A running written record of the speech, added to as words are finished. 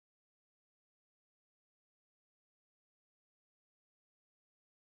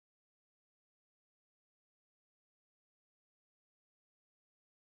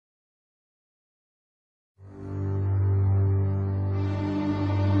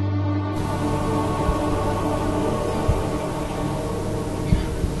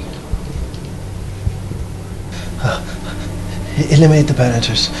Eliminate the bad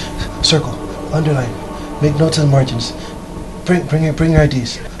answers. Circle. Underline. Make notes on margins. Bring your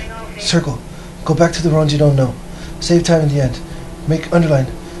IDs. Circle. Go back to the ones you don't know. Save time in the end. Make underline.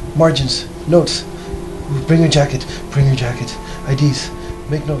 Margins. Notes. Bring your jacket. Bring your jacket. IDs.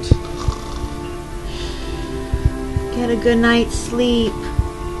 Make notes. Get a good night's sleep.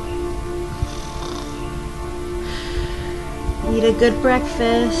 Eat a good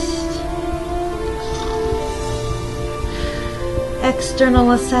breakfast.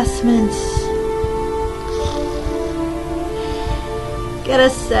 External assessments. Get a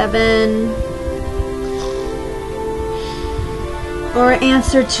 7. Or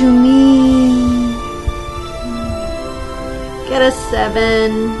answer to me. Get a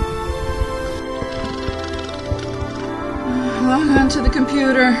 7. Log on to the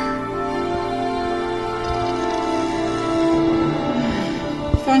computer.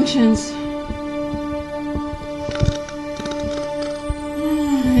 Functions.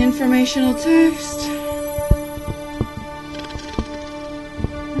 Informational text.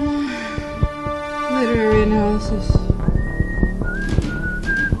 Literary analysis.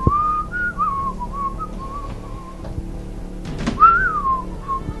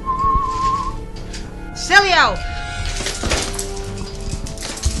 Cilio!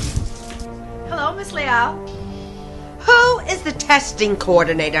 Hello, Miss Leal. Who is the testing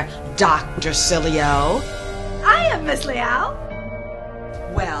coordinator, Dr. Cilio? I am Miss Leal.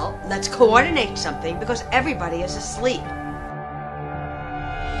 Well, let's coordinate something because everybody is asleep.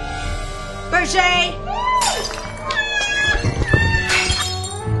 Berger!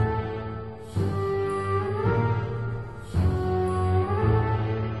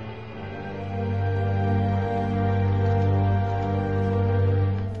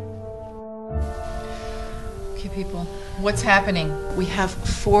 Okay, people, what's happening? We have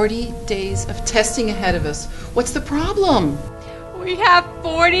 40 days of testing ahead of us. What's the problem? We have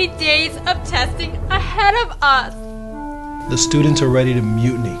 40 days of testing ahead of us. The students are ready to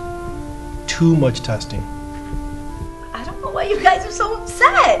mutiny. Too much testing. I don't know why you guys are so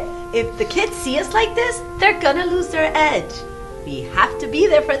upset. If the kids see us like this, they're gonna lose their edge. We have to be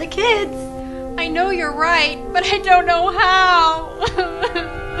there for the kids. I know you're right, but I don't know how.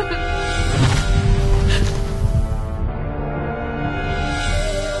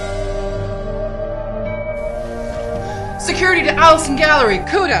 Security to Allison Gallery.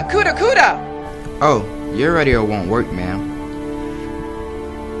 Cuda, Cuda, Cuda! Oh, your radio won't work, ma'am.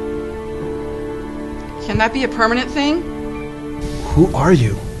 Can that be a permanent thing? Who are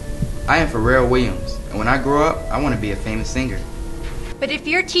you? I am Pharrell Williams, and when I grow up, I want to be a famous singer. But if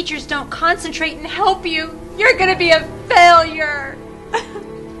your teachers don't concentrate and help you, you're gonna be a failure.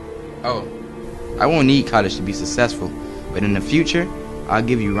 Oh, I won't need college to be successful, but in the future, I'll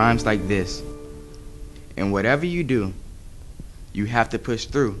give you rhymes like this. And whatever you do, you have to push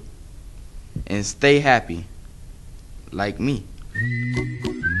through and stay happy, like me.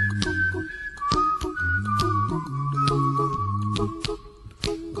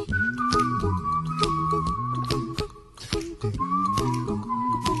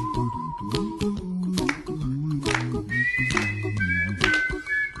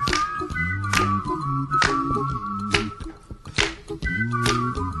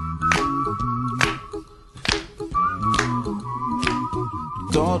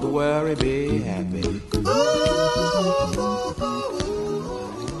 Don't worry, be happy.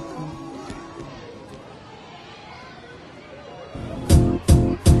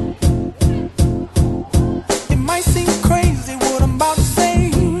 It might seem crazy what I'm about to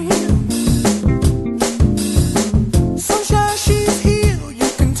say. Sunshine, she's here, you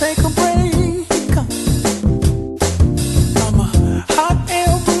can take a break. I'm a hot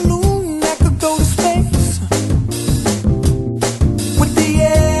air balloon that could go to space. With the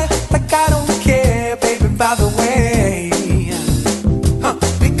air, like I don't care, baby, by the way.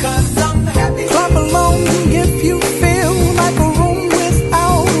 Because I'm happy. Clap along if you feel like a room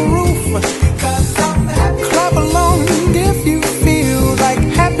without a roof. Because I'm happy. Clap along if you feel like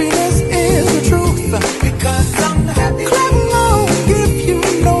happiness is the truth. Because I'm happy. Clap along if you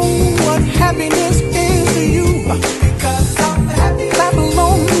know what happiness is to you. Because I'm happy. Clap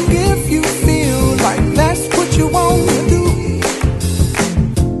along if you feel like that's what you want to do.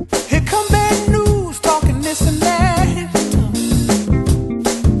 Here come bad news, talking this and that.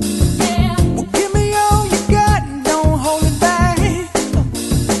 Well, give me all you got and don't hold it back.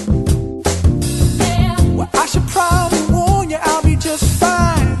 Well, I should probably warn you, I'll be just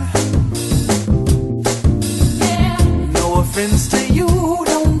fine. No offense to you,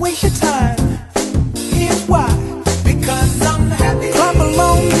 don't waste your time. Here's why. Because I'm happy. Clap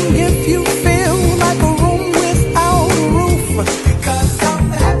along if you feel like a room without a roof.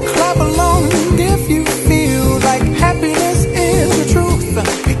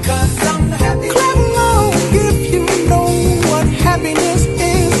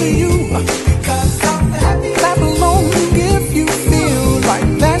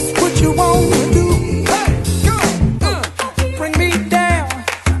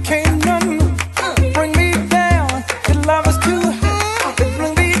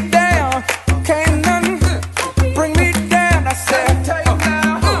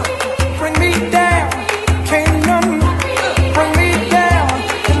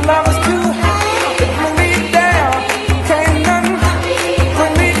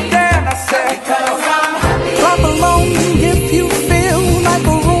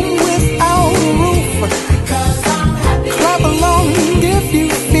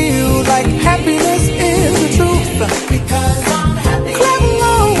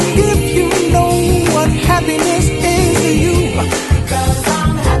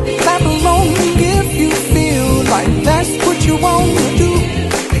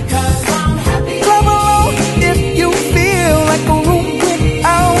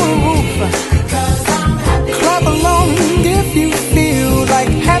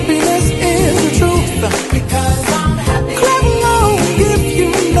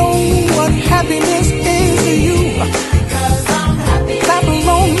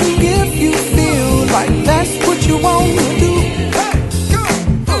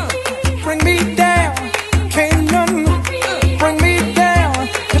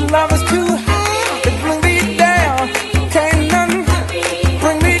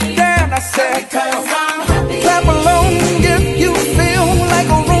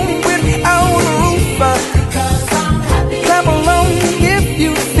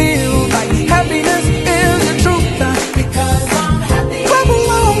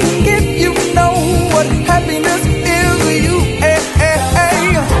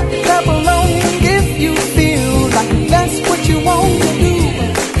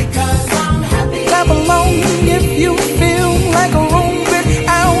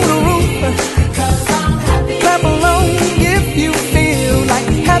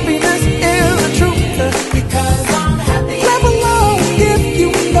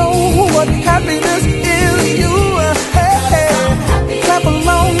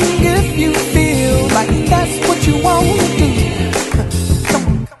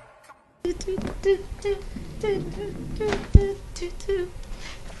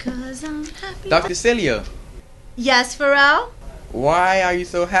 'Cause I'm happy. Dr. Celia, Yes, Pharrell? why are you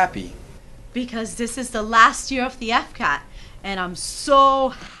so happy? Because this is the last year of the FCAT, and I'm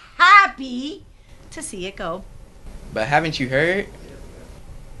so happy to see it go. But haven't you heard?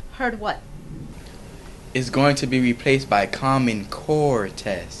 Heard what? It's going to be replaced by Common Core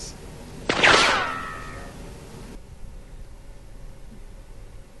tests.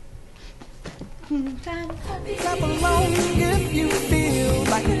 Clap along if you feel